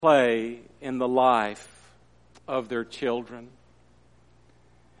play in the life of their children.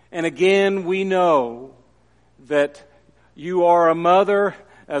 And again, we know that you are a mother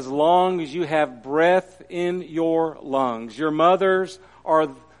as long as you have breath in your lungs. Your mothers are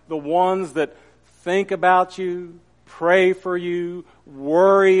the ones that think about you, pray for you,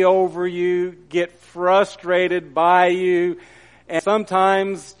 worry over you, get frustrated by you, and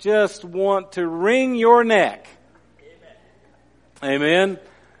sometimes just want to wring your neck. Amen.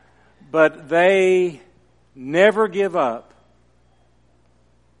 But they never give up.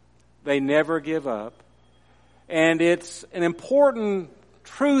 They never give up. And it's an important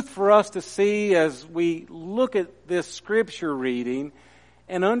truth for us to see as we look at this scripture reading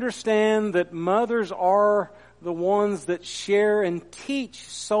and understand that mothers are the ones that share and teach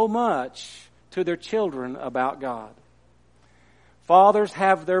so much to their children about God. Fathers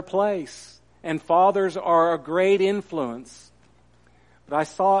have their place, and fathers are a great influence. But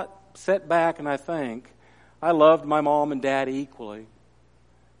I sat back and I think, I loved my mom and dad equally,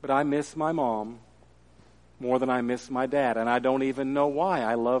 but I miss my mom more than I miss my dad. And I don't even know why.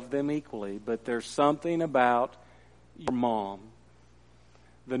 I love them equally, but there's something about your mom.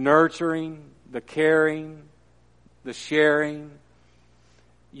 The nurturing, the caring, the sharing,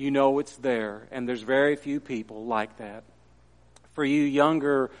 you know it's there. And there's very few people like that. For you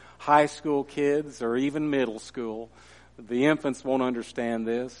younger high school kids or even middle school, the infants won't understand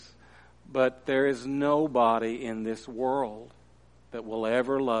this, but there is nobody in this world that will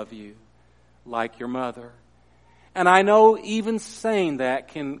ever love you like your mother. And I know even saying that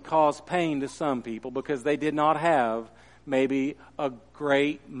can cause pain to some people because they did not have maybe a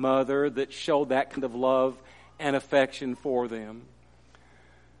great mother that showed that kind of love and affection for them.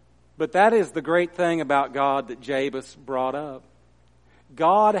 But that is the great thing about God that Jabez brought up.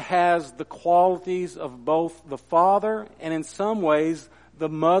 God has the qualities of both the father and in some ways the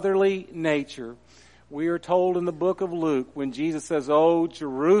motherly nature. We are told in the book of Luke when Jesus says, "Oh,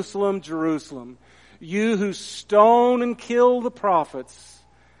 Jerusalem, Jerusalem, you who stone and kill the prophets,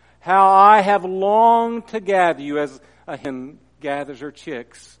 how I have longed to gather you as a hen gathers her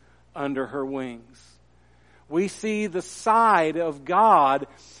chicks under her wings." We see the side of God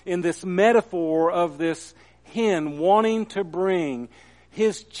in this metaphor of this hen wanting to bring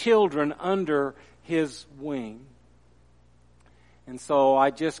His children under His wing. And so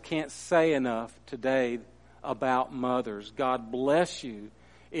I just can't say enough today about mothers. God bless you.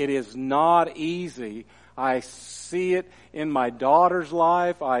 It is not easy. I see it in my daughter's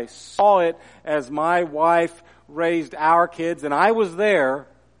life. I saw it as my wife raised our kids, and I was there,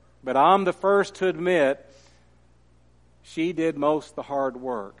 but I'm the first to admit she did most of the hard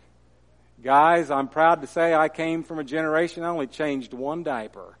work. Guys, I'm proud to say I came from a generation I only changed one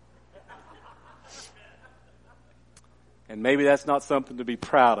diaper. And maybe that's not something to be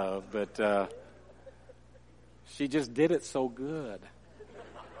proud of, but she just did it so good.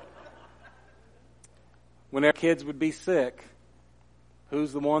 When our kids would be sick,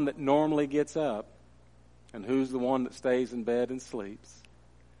 who's the one that normally gets up? And who's the one that stays in bed and sleeps?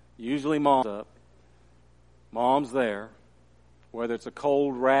 Usually mom's up. Mom's there. Whether it's a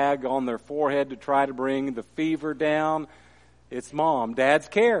cold rag on their forehead to try to bring the fever down, it's mom. Dads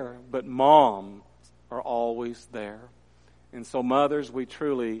care, but moms are always there. And so mothers, we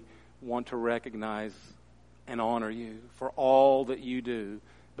truly want to recognize and honor you for all that you do,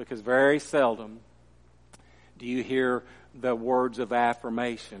 because very seldom do you hear the words of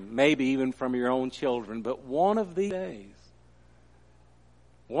affirmation, maybe even from your own children. But one of these days,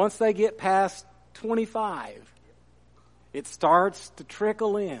 once they get past 25, it starts to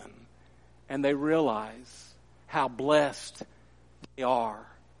trickle in, and they realize how blessed they are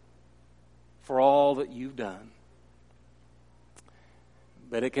for all that you've done.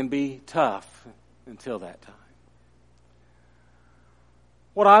 But it can be tough until that time.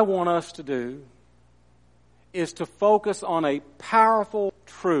 What I want us to do is to focus on a powerful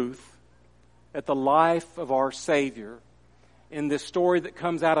truth at the life of our Savior in this story that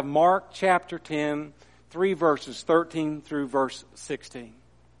comes out of Mark chapter 10, 3 verses 13 through verse 16.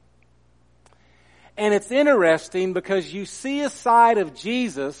 And it's interesting because you see a side of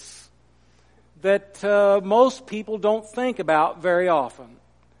Jesus that most people don't think about very often.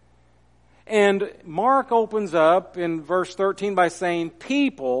 And Mark opens up in verse 13 by saying,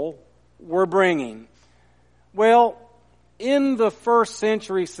 people were bringing. Well, in the first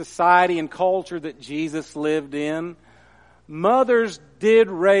century society and culture that Jesus lived in, mothers did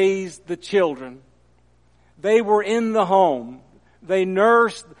raise the children. They were in the home. They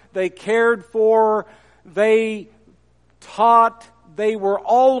nursed, they cared for, they taught, they were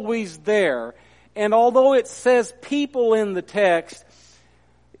always there. And although it says people in the text,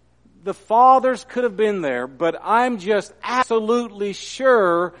 the fathers could have been there, but I'm just absolutely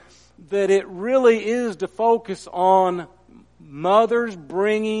sure that it really is to focus on mothers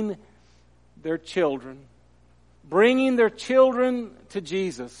bringing their children to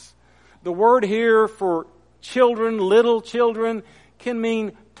Jesus. The word here for children, little children, can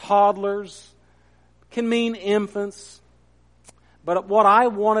mean toddlers, can mean infants. But what I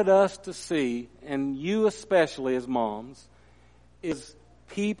wanted us to see, and you especially as moms, is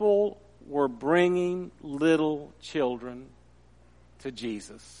people were bringing little children to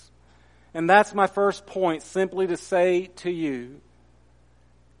Jesus. And that's my first point, simply to say to you,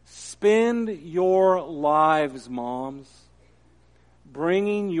 spend your lives, moms,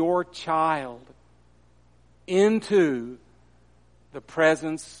 bringing your child into the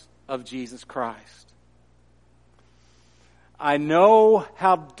presence of Jesus Christ. I know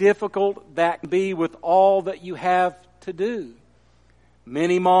how difficult that can be with all that you have to do.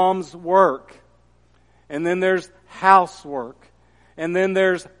 Many moms work, and then there's housework, and then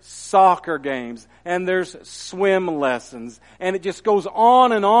there's soccer games, and there's swim lessons, and it just goes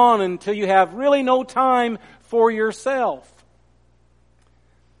on until you have really no time for yourself.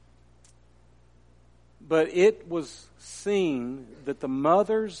 But it was seen that the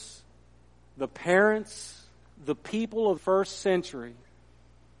mothers, the parents, the people of the first century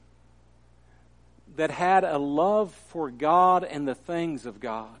that had a love for God and the things of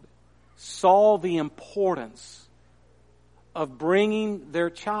God saw the importance of bringing their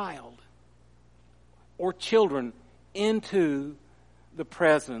child or children into the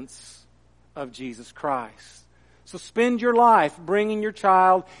presence of Jesus Christ. So spend your life bringing your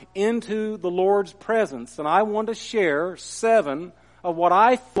child into the Lord's presence. And I want to share 7 of what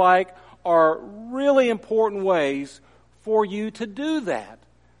I feel like are really important ways for you to do that.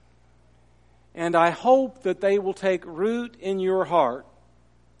 And I hope that they will take root in your heart.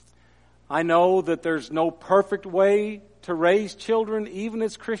 I know that there's no perfect way to raise children, even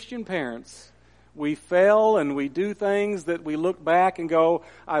as Christian parents. We fail and we do things that we look back and go,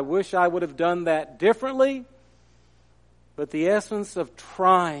 I wish I would have done that differently. But the essence of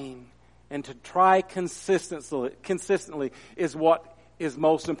trying and to try consistently is what is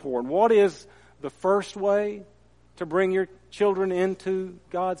most important. What is the first way to bring your children into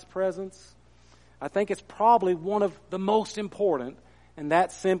God's presence? I think it's probably one of the most important, and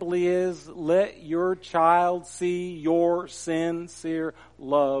that simply is let your child see your sincere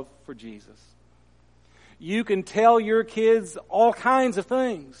love for Jesus. You can tell your kids all kinds of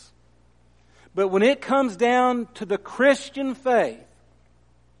things, but when it comes down to the Christian faith,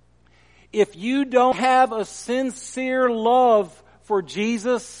 if you don't have a sincere love for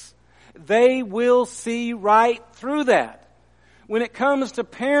Jesus, they will see right through that. When it comes to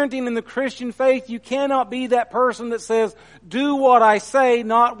parenting in the Christian faith, you cannot be that person that says, do what I say,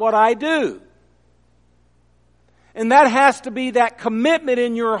 not what I do. And that has to be that commitment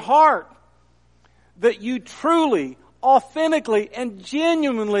in your heart that you truly, authentically, and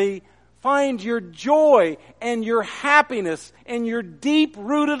genuinely find your joy and your happiness and your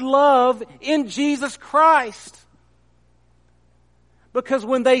deep-rooted love in Jesus Christ. Because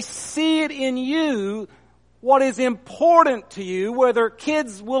when they see it in you, what is important to you, whether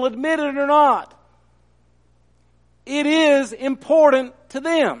kids will admit it or not, it is important to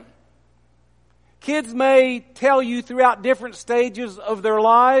them. Kids may tell you throughout different stages of their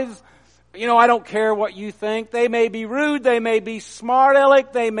lives, I don't care what you think. They may be rude, they may be smart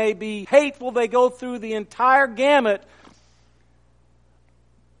aleck, they may be hateful, they go through the entire gamut.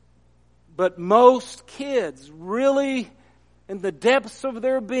 But most kids really, in the depths of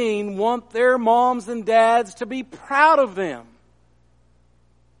their being, want their moms and dads to be proud of them.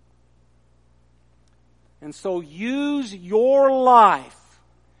 And so use your life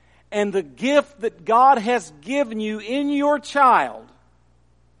and the gift that God has given you in your child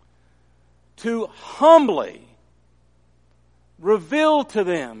to humbly reveal to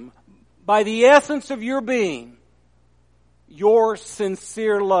them, by the essence of your being, your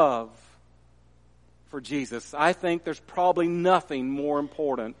sincere love for Jesus. I think there's probably nothing more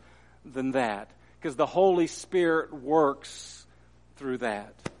important than that, because the Holy Spirit works through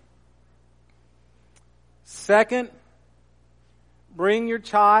that. Second, bring your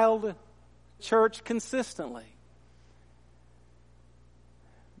child to church consistently.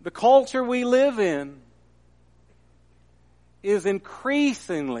 The culture we live in is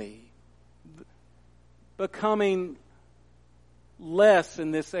increasingly becoming less in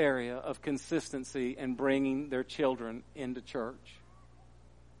this area of consistency and bringing their children into church.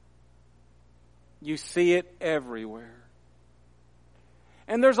 You see it everywhere.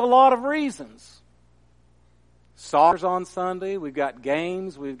 And there's a lot of reasons. soccer's on Sunday, we've got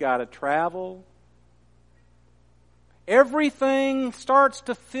games, we've got to travel. Everything starts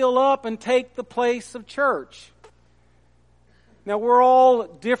to fill up and take the place of church. Now, we're all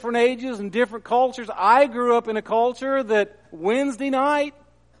different ages and different cultures. I grew up in a culture that Wednesday night,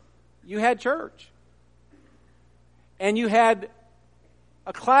 you had church. And you had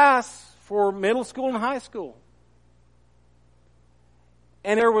a class for middle school and high school.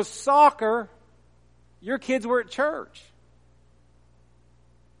 And there was soccer. Your kids were at church.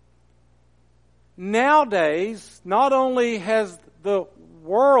 Nowadays, not only has the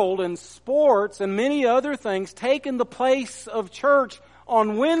world and sports and many other things taken the place of church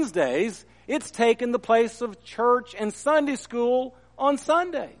on Wednesdays, it's taken the place of church and Sunday school on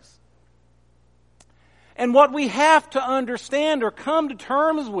Sundays. And what we have to understand or come to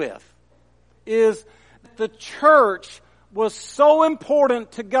terms with is the church was so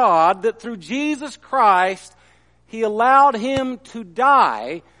important to God that through Jesus Christ, He allowed Him to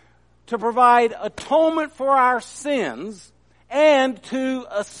die to provide atonement for our sins and to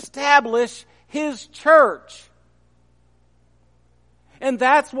establish His church. And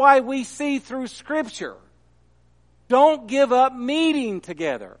that's why we see through Scripture, don't give up meeting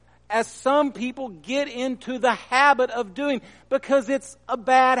together, as some people get into the habit of doing, because it's a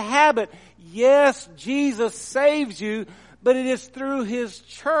bad habit. Yes, Jesus saves you, but it is through His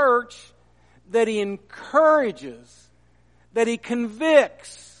church that He encourages, that He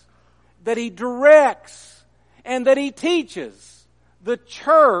convicts, that He directs, and that He teaches. The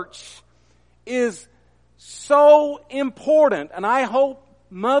church is so important, and I hope,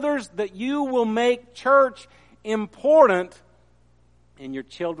 mothers, that you will make church important in your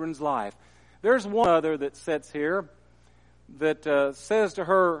children's life. There's one mother that sits here that says to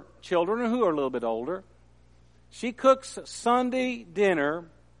her children, who are a little bit older, she cooks Sunday dinner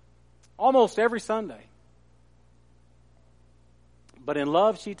almost every Sunday. But in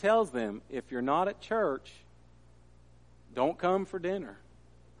love, she tells them, if you're not at church, don't come for dinner.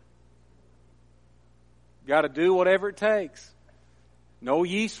 Got to do whatever it takes. No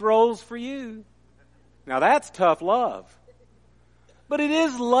yeast rolls for you. Now that's tough love. But it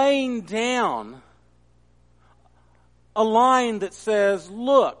is laying down a line that says,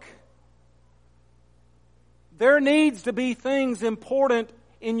 look, there needs to be things important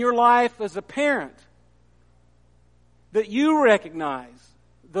in your life as a parent that you recognize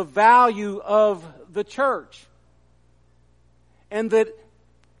the value of the church and that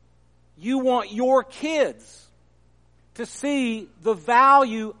you want your kids to see the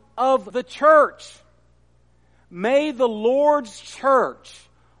value of the church. May the Lord's church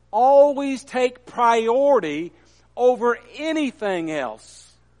always take priority over anything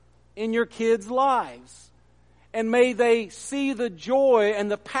else in your kids' lives. And may they see the joy and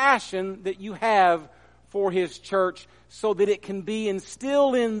the passion that you have for His church so that it can be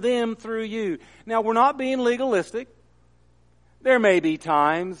instilled in them through you. Now, we're not being legalistic. There may be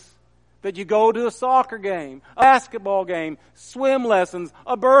times that you go to a soccer game, a basketball game, swim lessons,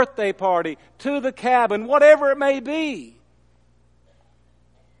 a birthday party, to the cabin, whatever it may be.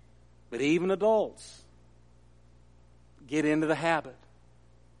 But even adults get into the habit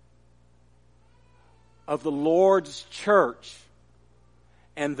of the Lord's church,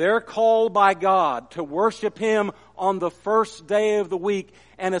 and they're called by God to worship Him on the first day of the week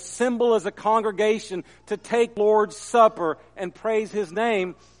and assemble as a congregation to take Lord's Supper and praise His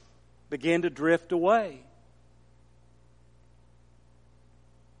name, begin to drift away.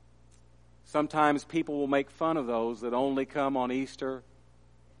 Sometimes people will make fun of those that only come on Easter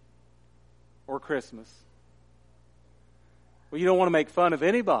or Christmas. Well, you don't want to make fun of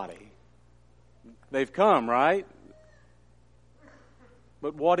anybody. They've come, right?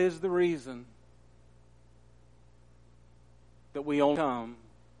 But what is the reason that we only come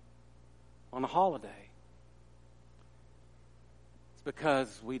on a holiday? It's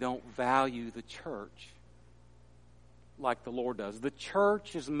because we don't value the church like the Lord does. The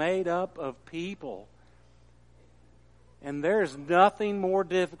church is made up of people. And there's nothing more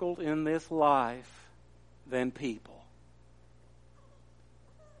difficult in this life than people.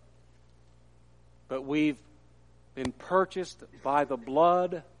 But we've been purchased by the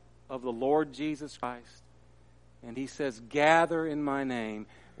blood of the Lord Jesus Christ. And He says, gather in my name,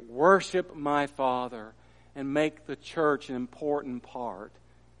 worship my Father, and make the church an important part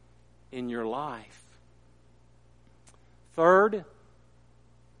in your life. Third,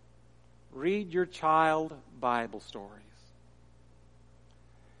 read your child Bible stories.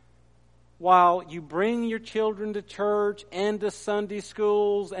 While you bring your children to church and to Sunday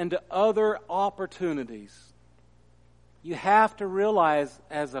schools and to other opportunities, you have to realize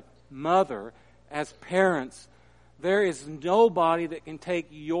as a mother, as parents, There is nobody that can take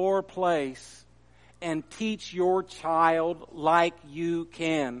your place and teach your child like you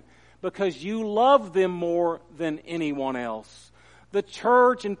can, because you love them more than anyone else. The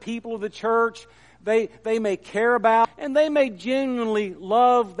church and people of the church, they may care about and they may genuinely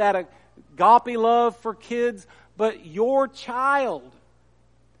love that agape love for kids, but your child,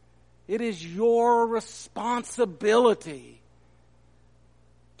 it is your responsibility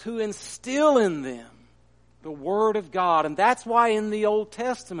to instill in them the Word of God. And that's why in the Old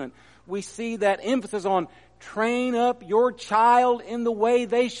Testament we see that emphasis on train up your child in the way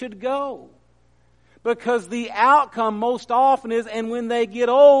they should go. Because the outcome most often is, and when they get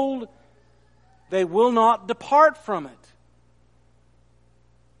old, they will not depart from it.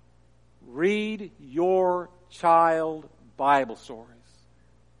 Read your child Bible stories.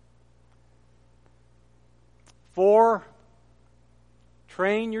 4,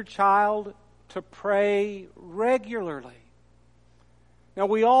 train your child to pray regularly. Now,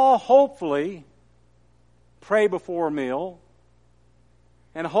 we all hopefully pray before a meal,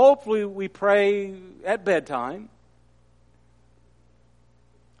 and hopefully we pray at bedtime.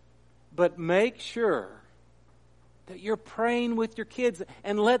 But make sure that you're praying with your kids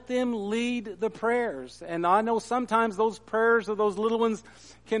and let them lead the prayers. And I know sometimes those prayers of those little ones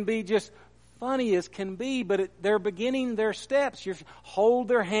can be just funny as can be, but they're beginning their steps. You hold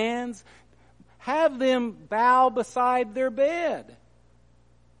their hands, have them bow beside their bed.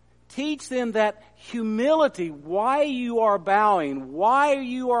 Teach them that humility, why you are bowing, why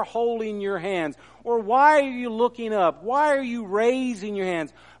you are holding your hands, or why are you looking up, why are you raising your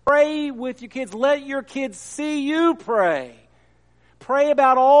hands. Pray with your kids. Let your kids see you pray. Pray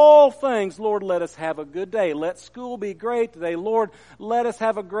about all things. Lord, let us have a good day. Let school be great today. Lord, let us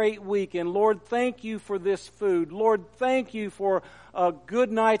have a great weekend. Lord, thank you for this food. Lord, thank you for a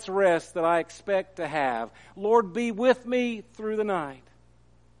good night's rest that I expect to have. Lord, be with me through the night.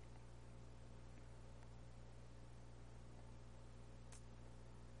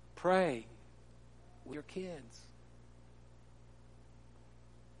 Pray with your kids.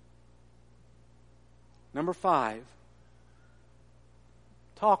 Number 5,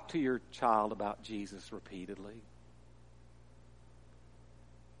 talk to your child about Jesus repeatedly.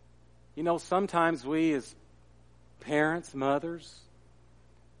 You know, sometimes we as parents, mothers,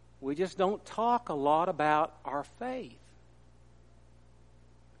 we just don't talk a lot about our faith.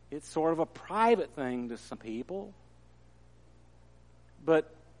 It's sort of a private thing to some people.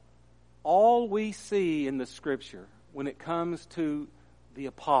 But all we see in the Scripture when it comes to the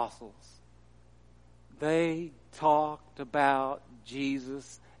apostles, they talked about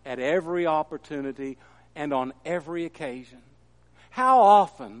Jesus at every opportunity and on every occasion. How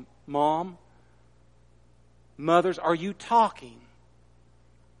often, Mom, mothers, are you talking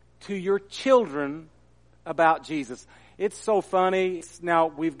to your children about Jesus? It's so funny. Now,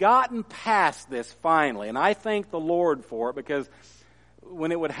 we've gotten past this finally, and I thank the Lord for it, because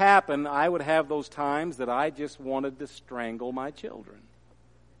when it would happen, I would have those times that I just wanted to strangle my children.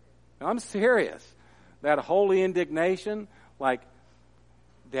 I'm serious. That holy indignation, like,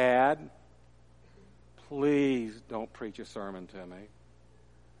 Dad, please don't preach a sermon to me.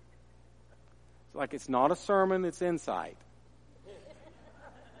 It's like, it's not a sermon, it's insight.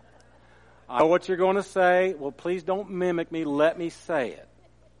 I know what you're going to say. Well, please don't mimic me. Let me say it.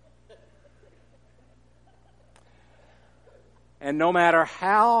 And no matter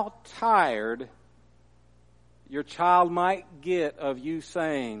how tired your child might get of you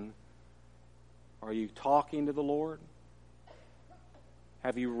saying, are you talking to the Lord?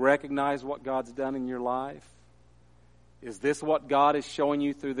 Have you recognized what God's done in your life? Is this what God is showing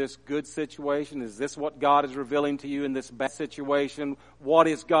you through this good situation? Is this what God is revealing to you in this bad situation? What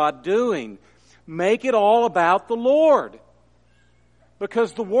is God doing? Make it all about the Lord.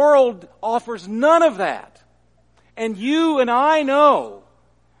 Because the world offers none of that. And you and I know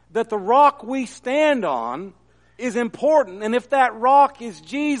that the rock we stand on is important. And if that rock is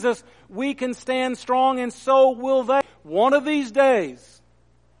Jesus, we can stand strong, and so will they. One of these days,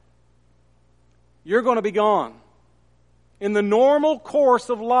 you're going to be gone. In the normal course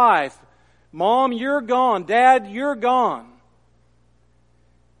of life, Mom, you're gone. Dad, you're gone.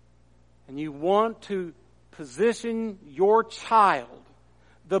 And you want to position your child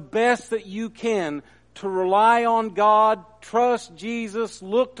the best that you can to rely on God, trust Jesus,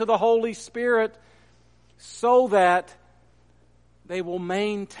 look to the Holy Spirit, so that they will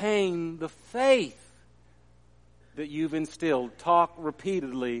maintain the faith that you've instilled. Talk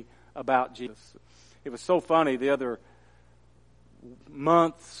repeatedly about Jesus. It was so funny the other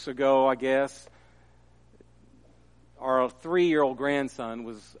months ago, I guess, our 3-year-old grandson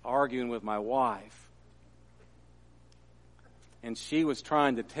was arguing with my wife. And she was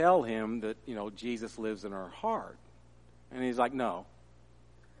trying to tell him that, Jesus lives in her heart. And he's like, no,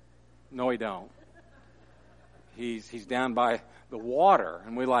 he don't. He's down by the water.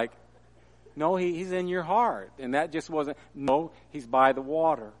 And we're like, no, he's in your heart. And that just wasn't, no, he's by the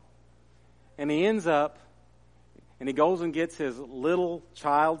water. And he ends up, and he goes and gets his little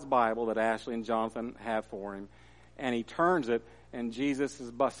child's Bible that Ashley and Jonathan have for him, and he turns it, and Jesus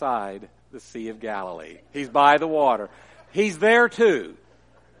is beside the Sea of Galilee. He's by the water. He's there too.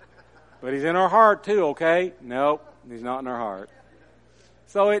 But he's in our heart too, okay? Nope, he's not in our heart.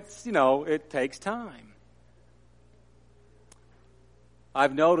 So it's, it takes time.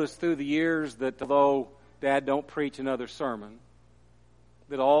 I've noticed through the years that although Dad don't preach another sermon,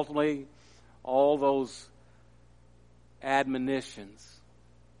 that ultimately all those admonitions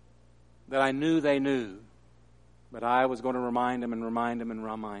that I knew they knew, but I was going to remind them and remind them and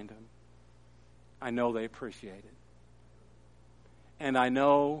remind them, I know they appreciate it. And I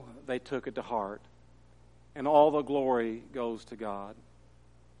know they took it to heart. And all the glory goes to God.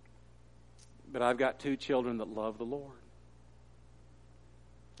 But I've got 2 children that love the Lord.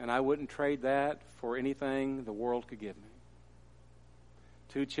 And I wouldn't trade that for anything the world could give me.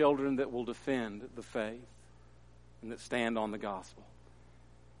 2 children that will defend the faith and that stand on the gospel.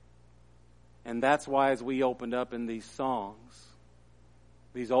 And that's why as we opened up in these songs,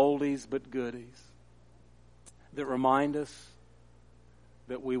 these oldies but goodies, that remind us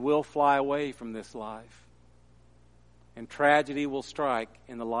that we will fly away from this life. And tragedy will strike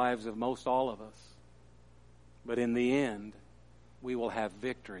in the lives of most all of us. But in the end, we will have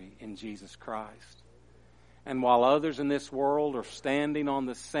victory in Jesus Christ. And while others in this world are standing on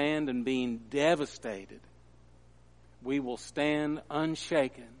the sand and being devastated, we will stand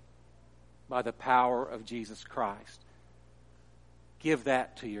unshaken by the power of Jesus Christ. Give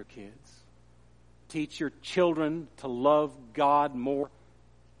that to your kids. Teach your children to love God more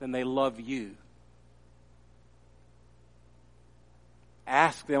than they love you.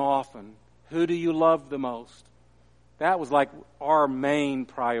 Ask them often, who do you love the most? That was like our main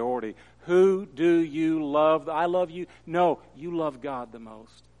priority. Who do you love? I love you. No, you love God the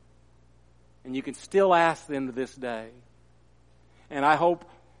most. And you can still ask them to this day. And I hope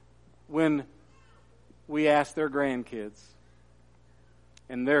when we ask their grandkids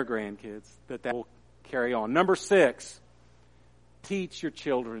and their grandkids that will carry on. Number 6, teach your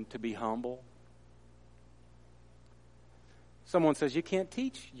children to be humble. Someone says, you can't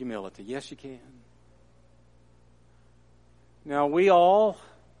teach humility. Yes, you can. Now, we all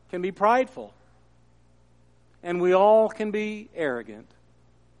can be prideful. And we all can be arrogant.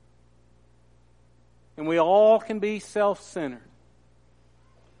 And we all can be self-centered.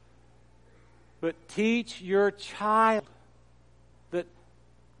 But teach your child that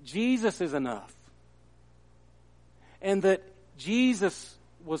Jesus is enough. And that Jesus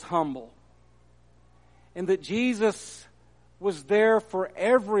was humble. And that Jesus was there for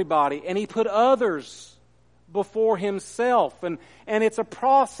everybody. And He put others before Himself. And it's a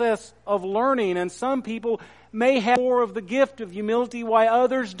process of learning. And some people may have more of the gift of humility while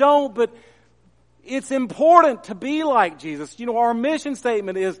others don't. But it's important to be like Jesus. Our mission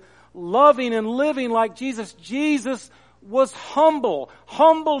statement is loving and living like Jesus. Jesus was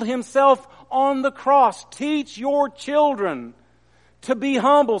humbled Himself on the cross. Teach your children to be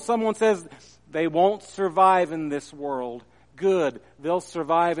humble. Someone says they won't survive in this world. Good. They'll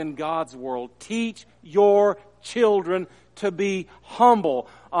survive in God's world. Teach your children to be humble.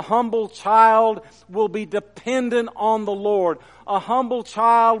 A humble child will be dependent on the Lord. A humble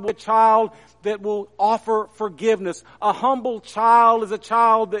child will be a child that will offer forgiveness. A humble child is a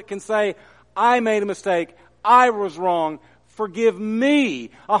child that can say, I made a mistake. I was wrong. Forgive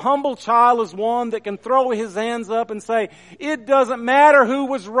me. A humble child is one that can throw his hands up and say, it doesn't matter who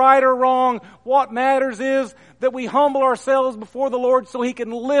was right or wrong. What matters is that we humble ourselves before the Lord so He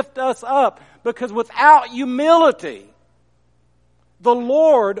can lift us up. Because without humility, the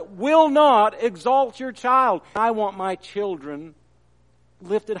Lord will not exalt your child. I want my children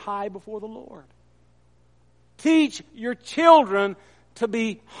lifted high before the Lord. Teach your children to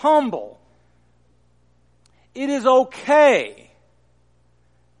be humble. It is okay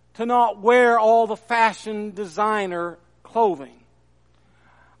to not wear all the fashion designer clothing.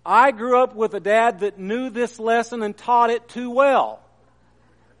 I grew up with a dad that knew this lesson and taught it too well.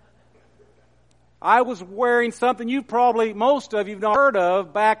 I was wearing something most of you have not heard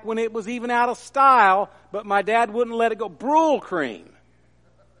of back when it was even out of style, but my dad wouldn't let it go. Brule cream.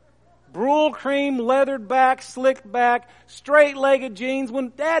 Brule cream, leathered back, slicked back, straight-legged jeans.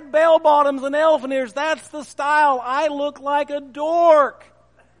 When Dad bell-bottoms and elephant ears, that's the style. I look like a dork.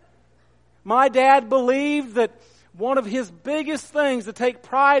 My dad believed that one of his biggest things to take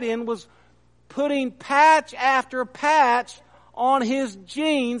pride in was putting patch after patch on his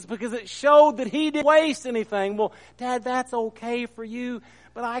jeans because it showed that he didn't waste anything. Well, Dad, that's okay for you,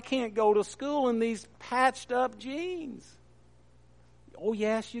 but I can't go to school in these patched up jeans. Oh,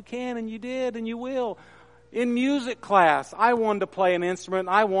 yes, you can, and you did, and you will. In music class, I wanted to play an instrument.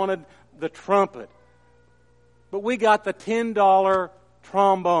 I wanted the trumpet. But we got the $10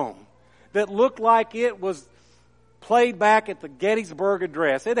 trombone that looked like it was played back at the Gettysburg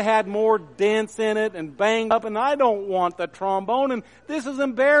Address. It had more dents in it and banged up, and I don't want the trombone, and this is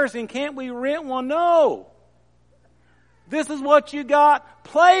embarrassing. Can't we rent one? No. This is what you got.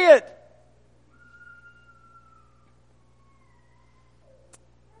 Play it.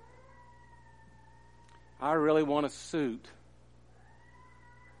 I really want a suit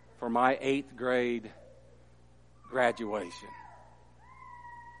for my 8th grade graduation.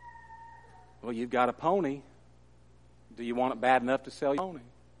 Well, you've got a pony. Do you want it bad enough to sell your pony?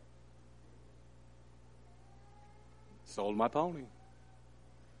 Sold my pony.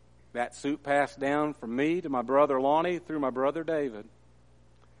 That suit passed down from me to my brother Lonnie through my brother David.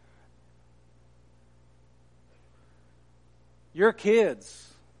 Your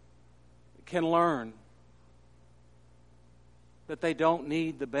kids can learn that they don't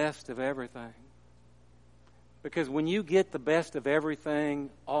need the best of everything. Because when you get the best of everything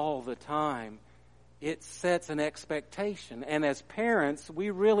all the time, it sets an expectation. And as parents, we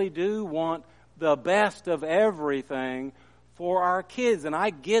really do want the best of everything for our kids. And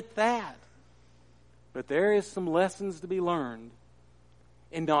I get that. But there is some lessons to be learned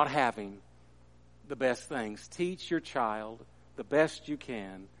in not having the best things. Teach your child the best you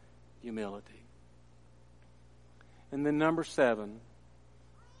can, humility. And then number 7,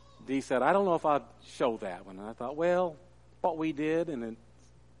 Dee said, I don't know if I'd show that one. And I thought, well, what we did, and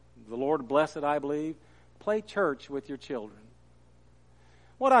the Lord bless it, I believe, play church with your children.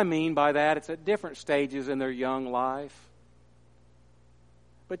 What I mean by that, it's at different stages in their young life.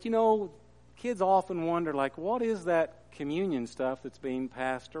 But you know, kids often wonder, like, what is that communion stuff that's being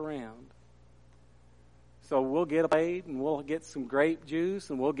passed around? So we'll get a plate, and we'll get some grape juice,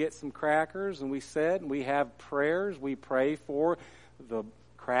 and we'll get some crackers, and we sit, and we have prayers. We pray for the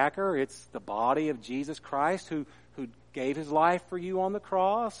cracker. It's the body of Jesus Christ who gave his life for you on the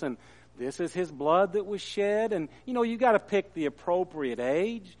cross, and this is his blood that was shed. And, you know, you got to pick the appropriate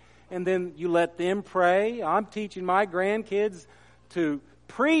age, and then you let them pray. I'm teaching my grandkids to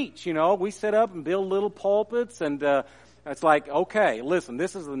preach, you know. We set up and build little pulpits, and it's like, okay, listen,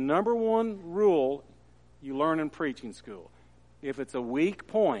 this is the number one rule you learn in preaching school. If it's a weak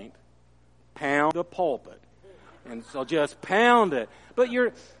point, pound the pulpit. And so just pound it. But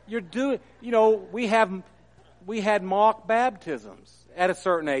you're doing, you know, we had mock baptisms at a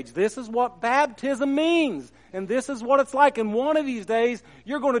certain age. This is what baptism means. And this is what it's like. And one of these days,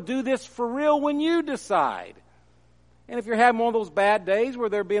 you're going to do this for real when you decide. And if you're having one of those bad days where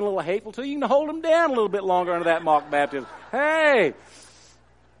they're being a little hateful to you, you can hold them down a little bit longer under that mock baptism. Hey!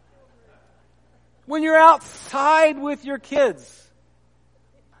 When you're outside with your kids,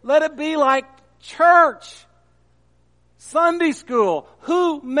 let it be like church, Sunday school.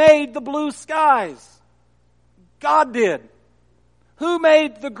 Who made the blue skies? God did. Who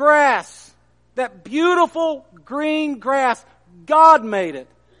made the grass? That beautiful green grass? God made it.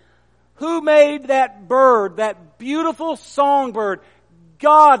 Who made that bird, that beautiful songbird?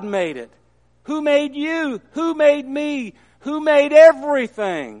 God made it. Who made you? Who made me? Who made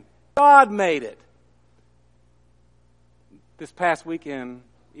everything? God made it. This past weekend,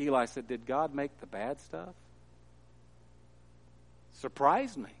 Eli said, did God make the bad stuff?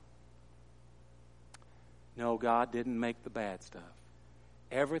 Surprised me. No, God didn't make the bad stuff.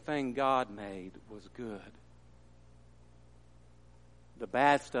 Everything God made was good. The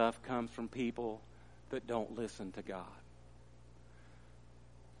bad stuff comes from people that don't listen to God.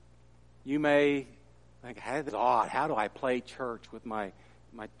 You may think, hey, that's odd. How do I play church with my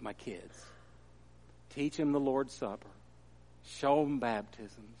kids? Teach them the Lord's Supper. Show them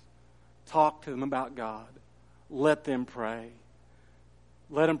baptisms. Talk to them about God. Let them pray.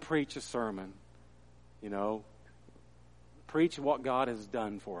 Let them preach a sermon. You know, preach what God has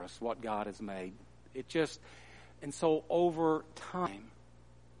done for us, what God has made. And so over time,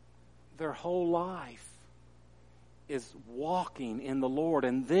 their whole life is walking in the Lord.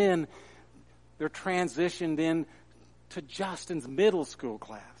 And then they're transitioned in to Justin's middle school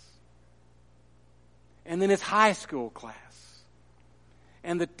class. And then his high school class.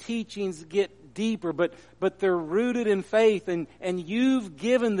 And the teachings get deeper, but they're rooted in faith, and you've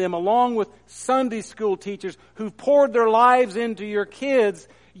given them, along with Sunday school teachers who've poured their lives into your kids,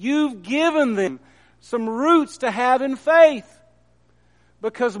 you've given them some roots to have in faith.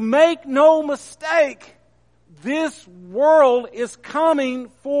 Because make no mistake, this world is coming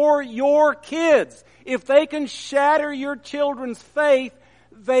for your kids. If they can shatter your children's faith,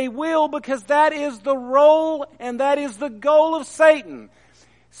 they will, because that is the role and that is the goal of Satan.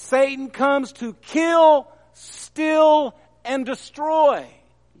 Satan comes to kill, steal, and destroy.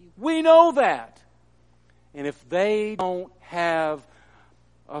 We know that. And if they don't have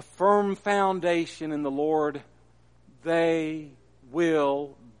a firm foundation in the Lord, they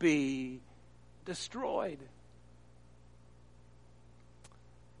will be destroyed.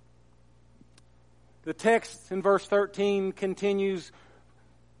 The text in verse 13 continues,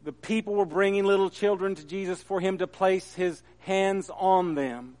 the people were bringing little children to Jesus for Him to place His hands on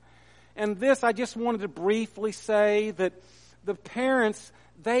them. And this, I just wanted to briefly say that the parents,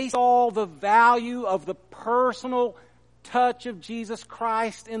 they saw the value of the personal touch of Jesus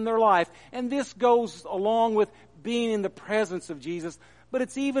Christ in their life. And this goes along with being in the presence of Jesus. But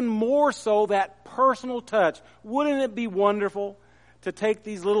it's even more so that personal touch. Wouldn't it be wonderful to take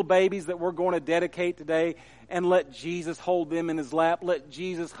these little babies that we're going to dedicate today and let Jesus hold them in His lap, let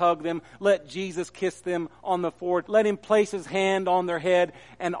Jesus hug them, let Jesus kiss them on the forehead, let Him place His hand on their head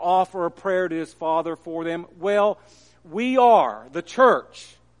and offer a prayer to His Father for them? Well, we are, the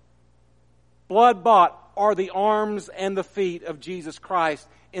church, blood-bought, are the arms and the feet of Jesus Christ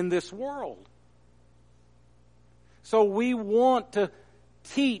in this world. So we want to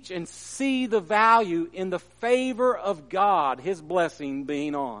teach and see the value in the favor of God, His blessing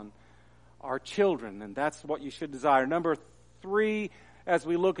being on our children. And that's what you should desire. Number 3, as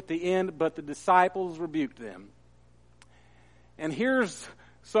we look at the end, but the disciples rebuked them. And here's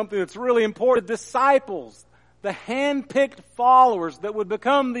something that's really important. The disciples, the hand-picked followers that would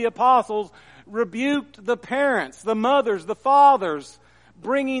become the apostles, rebuked the parents, the mothers, the fathers,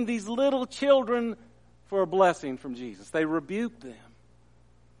 bringing these little children for a blessing from Jesus. They rebuked them.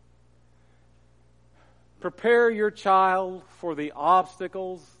 Prepare your child for the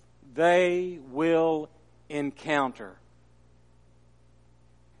obstacles they will encounter.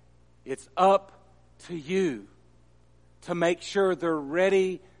 It's up to you to make sure they're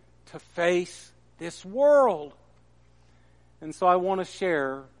ready to face this world. And so I want to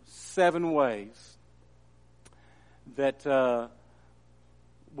share 7 ways that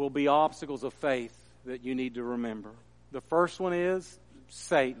will be obstacles of faith that you need to remember. The first one is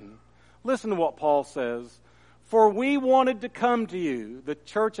Satan. Listen to what Paul says. For we wanted to come to you, the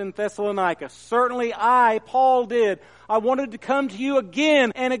church in Thessalonica. Certainly I, Paul, did. I wanted to come to you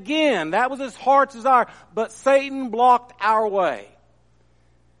again and again. That was his heart's desire. But Satan blocked our way.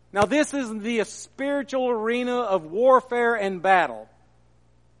 Now this is the spiritual arena of warfare and battle.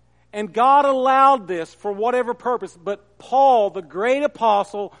 And God allowed this for whatever purpose. But Paul, the great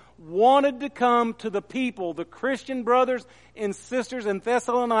apostle, wanted to come to the people, the Christian brothers and sisters in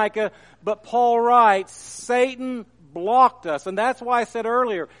Thessalonica. But Paul writes, Satan blocked us. And that's why I said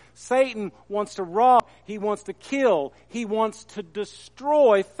earlier, Satan wants to rob, he wants to kill, he wants to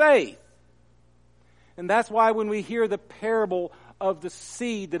destroy faith. And that's why when we hear the parable of the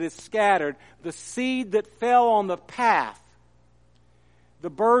seed that is scattered, the seed that fell on the path, the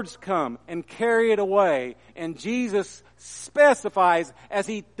birds come and carry it away. And Jesus specifies, as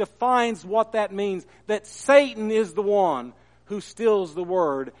he defines what that means, that Satan is the one who steals the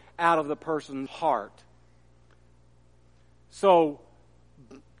word out of the person's heart. So,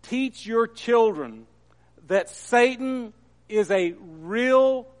 teach your children that Satan is a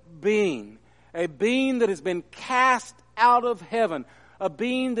real being, a being that has been cast out of heaven, a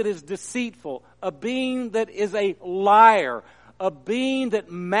being that is deceitful, a being that is a liar, a being that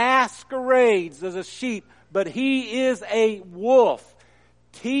masquerades as a sheep, but he is a wolf.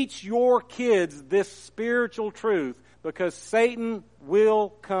 Teach your kids this spiritual truth, because Satan will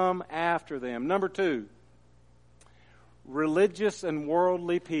come after them. Number 2, religious and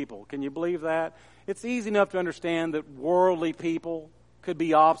worldly people. Can you believe that? It's easy enough to understand that worldly people could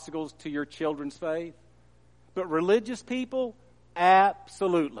be obstacles to your children's faith. But religious people,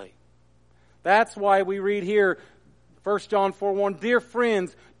 absolutely. That's why we read here, 1 John 4:1, Dear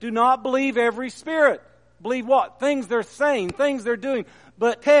friends, do not believe every spirit. Believe what? Things they're saying, things they're doing.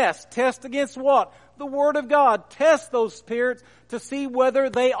 But test against what? The Word of God. Test those spirits to see whether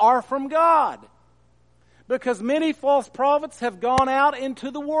they are from God. Because many false prophets have gone out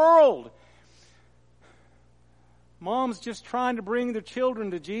into the world. Mom's just trying to bring their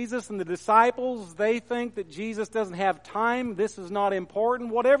children to Jesus, and the disciples, they think that Jesus doesn't have time. This is not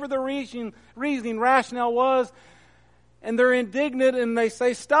important. Whatever the reasoning, rationale was, and they're indignant and they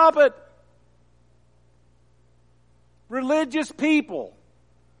say, stop it. Religious people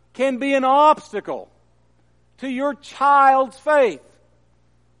can be an obstacle to your child's faith.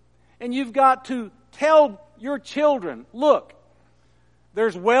 And you've got to tell your children, look,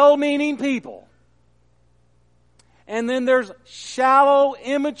 there's well-meaning people. And then there's shallow,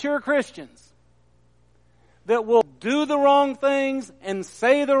 immature Christians that will do the wrong things and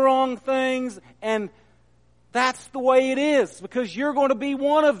say the wrong things, and that's the way it is, because you're going to be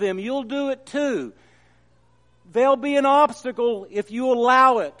one of them. You'll do it too. There'll be an obstacle if you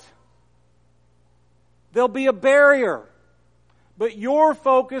allow it. There'll be a barrier. But your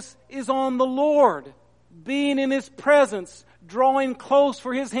focus is on the Lord, being in His presence, drawing close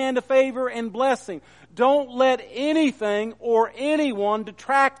for His hand of favor and blessing. Don't let anything or anyone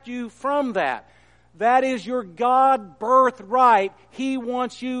detract you from that. That is your God birthright. He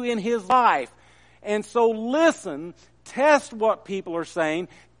wants you in His life. And so listen, test what people are saying,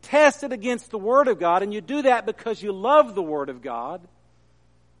 test it against the Word of God, and you do that because you love the Word of God.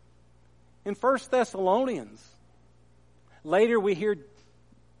 In 1 Thessalonians, later we hear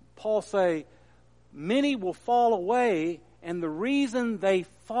Paul say, many will fall away, and the reason they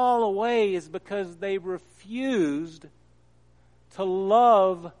fall away is because they refused to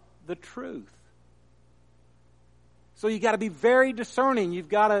love the truth. So you got to be very discerning. You've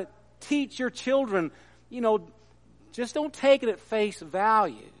got to teach your children, just don't take it at face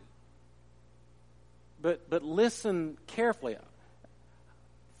value. But listen carefully.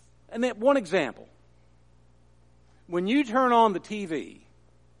 And then one example. When you turn on the TV,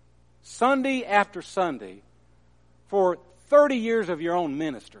 Sunday after Sunday, for 30 years of your own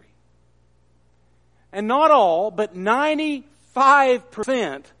ministry, and not all, but 95%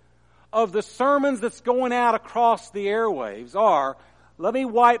 of the sermons that's going out across the airwaves are, let me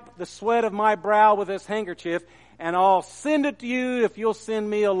wipe the sweat of my brow with this handkerchief, and I'll send it to you if you'll send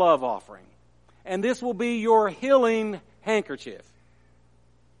me a love offering. And this will be your healing handkerchief.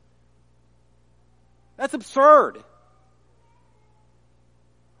 That's absurd.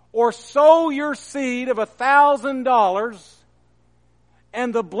 Or sow your seed of $1,000,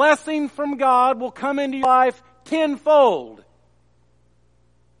 and the blessing from God will come into your life tenfold.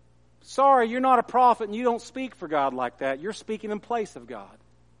 Sorry, you're not a prophet and you don't speak for God like that. You're speaking in place of God.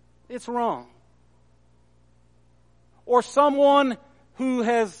 It's wrong. Or someone who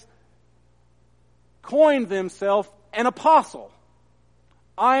has coined themselves an apostle.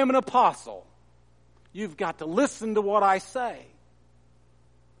 I am an apostle. You've got to listen to what I say.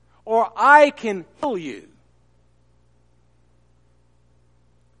 Or I can heal you.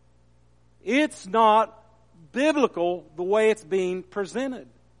 It's not biblical the way it's being presented.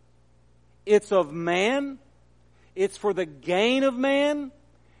 It's of man. It's for the gain of man.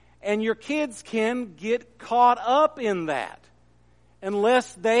 And your kids can get caught up in that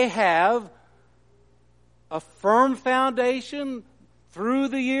unless they have a firm foundation. Through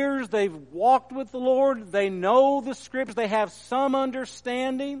the years, they've walked with the Lord. They know the Scriptures. They have some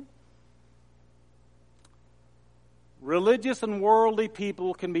understanding. Religious and worldly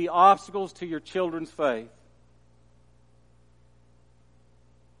people can be obstacles to your children's faith.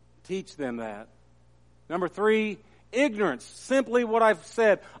 Teach them that. Number 3, ignorance. Simply what I've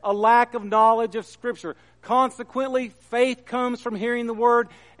said. A lack of knowledge of Scripture. Consequently, faith comes from hearing the Word,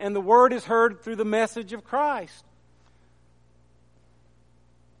 and the Word is heard through the message of Christ.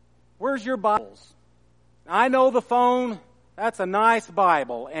 Where's your Bibles? I know the phone, that's a nice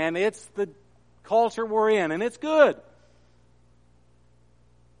Bible, and it's the culture we're in, and it's good.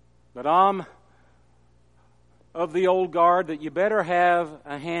 But I'm of the old guard that you better have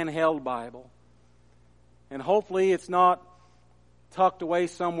a handheld Bible. And hopefully it's not tucked away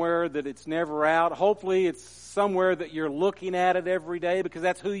somewhere that it's never out. Hopefully it's somewhere that you're looking at it every day because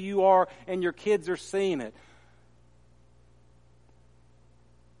that's who you are and your kids are seeing it.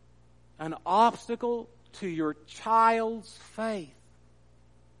 An obstacle to your child's faith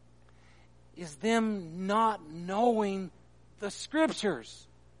is them not knowing the Scriptures.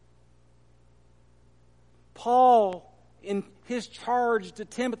 Paul, in his charge to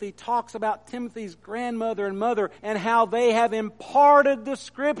Timothy, talks about Timothy's grandmother and mother and how they have imparted the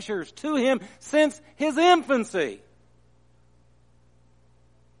Scriptures to him since his infancy.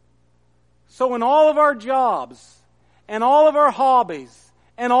 So in all of our jobs and all of our hobbies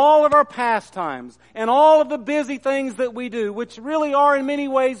and all of our pastimes and all of the busy things that we do, which really are in many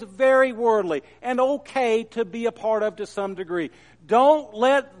ways very worldly and okay to be a part of to some degree, don't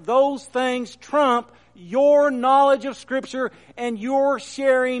let those things trump your knowledge of Scripture and your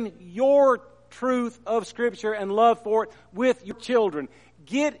sharing your truth of Scripture and love for it with your children.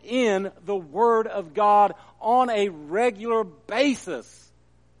 Get in the Word of God on a regular basis.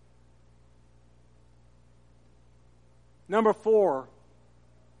 Number 4,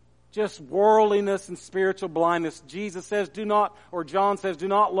 just worldliness and spiritual blindness. Jesus says, John says, do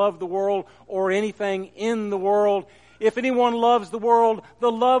not love the world or anything in the world. If anyone loves the world,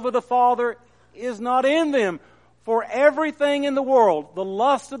 the love of the Father is not in them. For everything in the world, the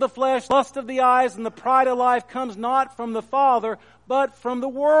lust of the flesh, lust of the eyes, and the pride of life comes not from the Father, but from the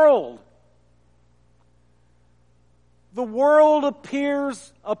world. The world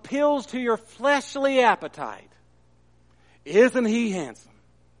appeals to your fleshly appetite. Isn't he handsome?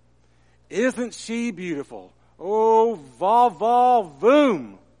 Isn't she beautiful? Oh, va va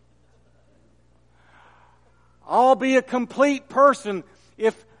voom. I'll be a complete person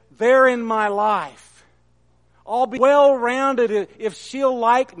if they're in my life. I'll be well-rounded if she'll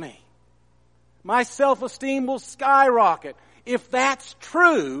like me. My self-esteem will skyrocket. If that's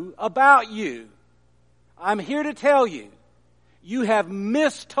true about you, I'm here to tell you, you have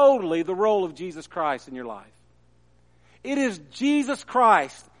missed totally the role of Jesus Christ in your life. It is Jesus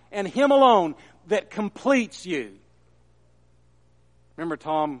Christ and Him alone that completes you. Remember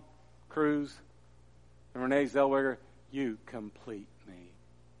Tom Cruise and Renee Zellweger? You complete me.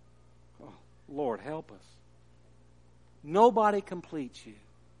 Oh, Lord, help us. Nobody completes you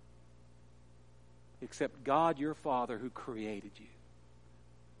except God your Father who created you,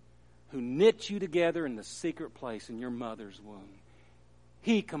 who knit you together in the secret place in your mother's womb.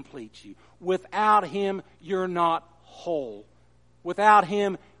 He completes you. Without Him, you're not whole. Without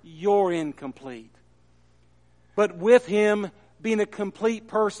Him, you're incomplete. But with Him, being a complete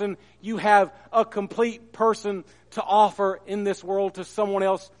person, you have a complete person to offer in this world to someone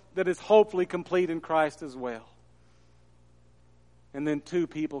else that is hopefully complete in Christ as well. And then two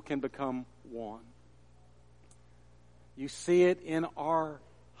people can become one. You see it in our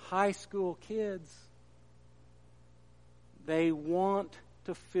high school kids. They want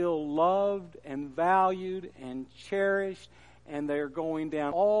to feel loved and valued and cherished, and they're going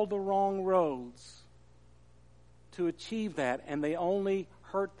down all the wrong roads to achieve that, and they only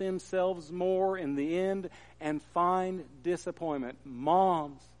hurt themselves more in the end and find disappointment.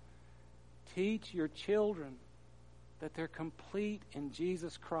 Moms, teach your children that they're complete in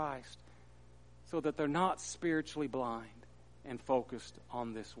Jesus Christ so that they're not spiritually blind and focused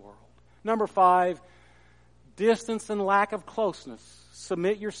on this world. Number 5, distance and lack of closeness.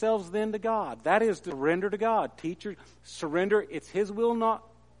 Submit yourselves then to God. That is to surrender to God. Surrender. It's His will, not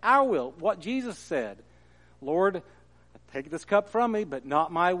our will. What Jesus said. Lord, take this cup from me, but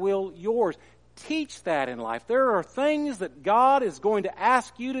not my will, yours. Teach that in life. There are things that God is going to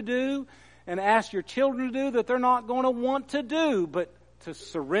ask you to do and ask your children to do that they're not going to want to do, but to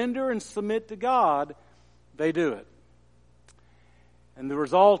surrender and submit to God, they do it. And the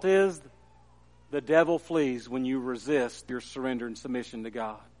result is the devil flees when you resist your surrender and submission to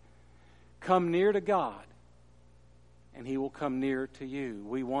God. Come near to God, and He will come near to you.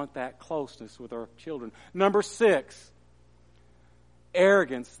 We want that closeness with our children. Number 6,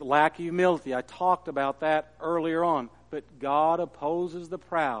 arrogance, the lack of humility. I talked about that earlier on. But God opposes the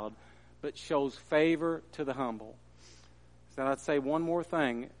proud, but shows favor to the humble. So I'd say one more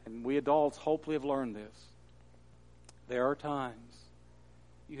thing, and we adults hopefully have learned this. There are times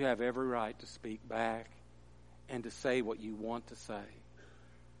you have every right to speak back and to say what you want to say.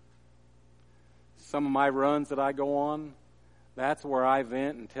 Some of my runs that I go on, that's where I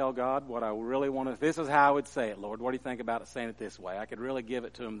vent and tell God what I really want to. This is how I would say it, Lord. What do you think about it saying it this way? I could really give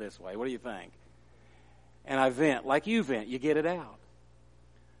it to Him this way. What do you think? And I vent like you vent. You get it out.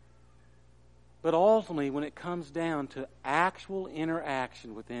 But ultimately, when it comes down to actual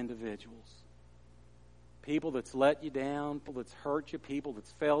interaction with individuals, people that's let you down, people that's hurt you, people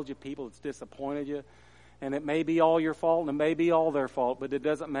that's failed you, people that's disappointed you, and it may be all your fault and it may be all their fault, but it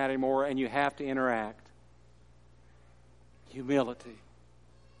doesn't matter anymore, and you have to interact. Humility.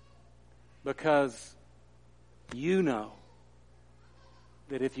 Because you know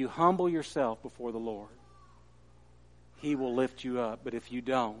that if you humble yourself before the Lord, He will lift you up. But if you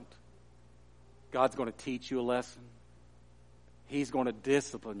don't, God's going to teach you a lesson. He's going to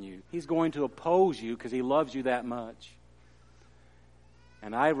discipline you. He's going to oppose you because He loves you that much.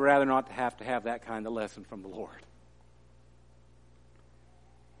 And I'd rather not have to have that kind of lesson from the Lord.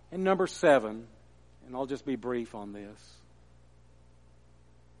 And number 7, and I'll just be brief on this.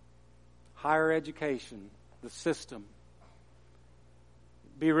 Higher education, the system.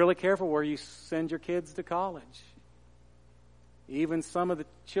 Be really careful where you send your kids to college. Even some of the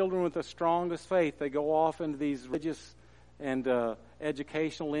children with the strongest faith, they go off into these religious and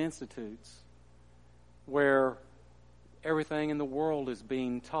educational institutes where everything in the world is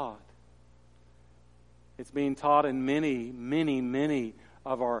being taught. It's being taught in many, many, many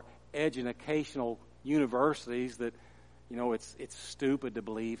of our educational universities that, it's stupid to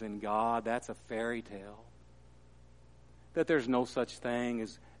believe in God. That's a fairy tale. That there's no such thing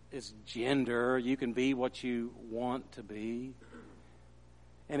as gender. You can be what you want to be.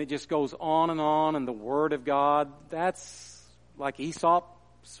 And it just goes on, and the Word of God, that's like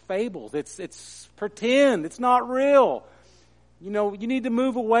Aesop's fables. It's pretend. It's not real. You need to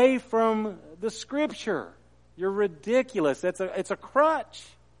move away from the Scripture. You're ridiculous. It's a crutch.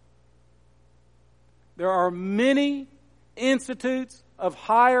 There are many institutes of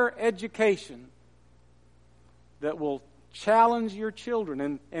higher education that will challenge your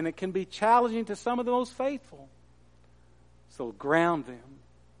children, and it can be challenging to some of the most faithful. So ground them.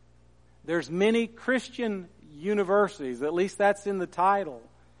 There's many Christian universities, at least that's in the title,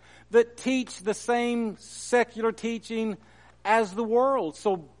 that teach the same secular teaching as the world.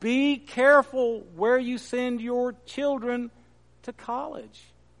 So be careful where you send your children to college.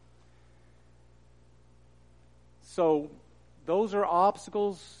 So those are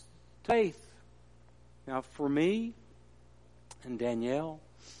obstacles to faith. Now for me and Danielle,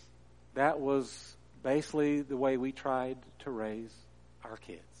 that was basically the way we tried to raise our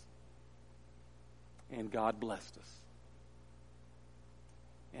kids. And God blessed us.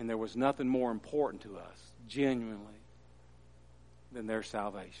 And there was nothing more important to us, genuinely, than their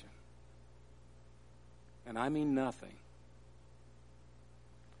salvation. And I mean nothing.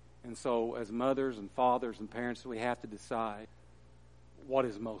 And so as mothers and fathers and parents, we have to decide what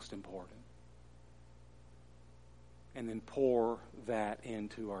is most important. And then pour that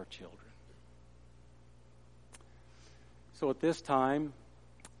into our children. So at this time,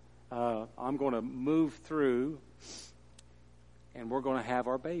 I'm going to move through, and we're going to have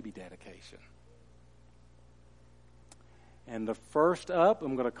our baby dedication. And the first up,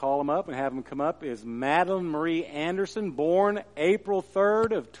 I'm going to call them up and have them come up, is Madeline Marie Anderson, born April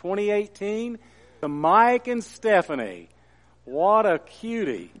 3rd of 2018. To Mike and Stephanie. What a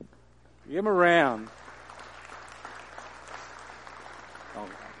cutie. Give them a round. Oh,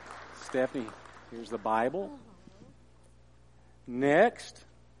 Stephanie, here's the Bible. Next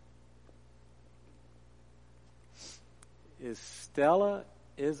is Stella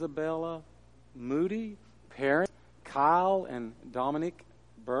Isabella Moody, parents Kyle and Dominic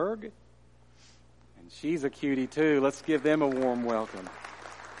Berg. And she's a cutie too. Let's give them a warm welcome.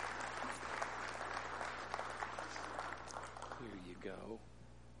 Here you go.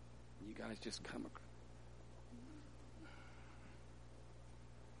 You guys just come across.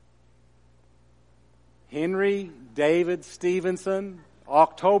 Henry David Stevenson,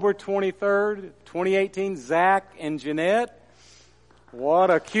 October 23rd, 2018, Zach and Jeanette. What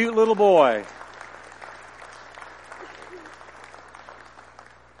a cute little boy.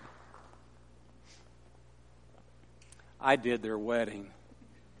 I did their wedding.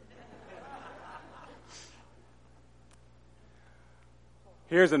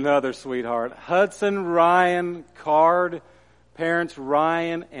 Here's another sweetheart. Hudson Ryan Card, parents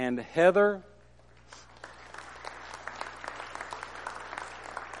Ryan and Heather.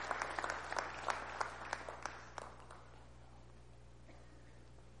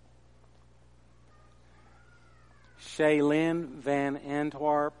 Shaylin Van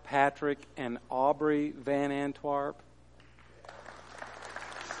Antwerp, Patrick and Aubrey Van Antwerp.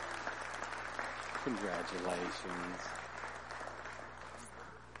 Congratulations.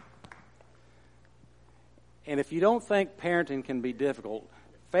 And if you don't think parenting can be difficult,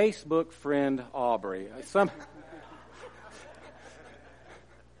 Facebook friend Aubrey.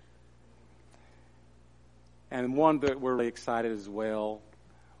 And one that we're really excited as well,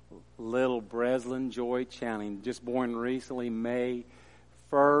 little Breslin Joy Channing, just born recently, May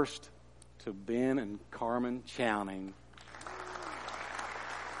 1st, to Ben and Carmen Channing.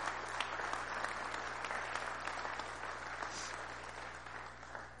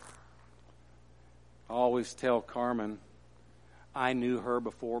 I always tell Carmen, I knew her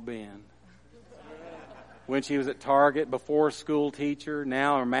before Ben. When she was at Target, before school teacher,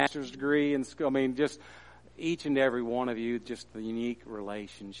 now her master's degree in school. I mean, just each and every one of you, just the unique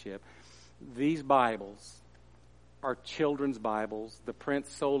relationship. These Bibles are children's Bibles. The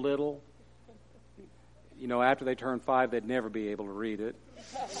print's so little, after they turn 5, they'd never be able to read it.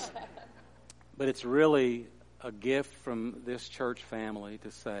 But it's really a gift from this church family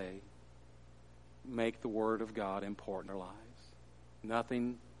to say, make the Word of God important in our lives.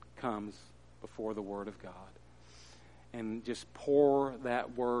 Nothing comes before the Word of God. And just pour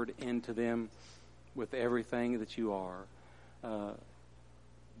that Word into them with everything that you are.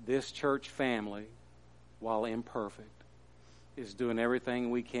 This church family, while imperfect, is doing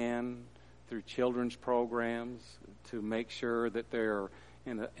everything we can through children's programs to make sure that they're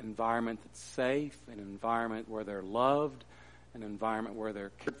in an environment that's safe, an environment where they're loved, an environment where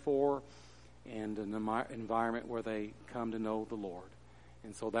they're cared for, and an environment where they come to know the Lord.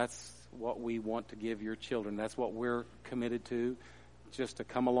 And so that's what we want to give your children. That's what we're committed to, just to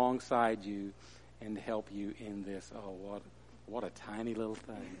come alongside you and help you in this. Oh, what a tiny little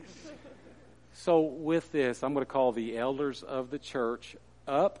thing. So with this, I'm going to call the elders of the church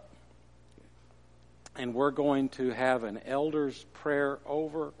up, and we're going to have an elders prayer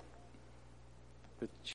over the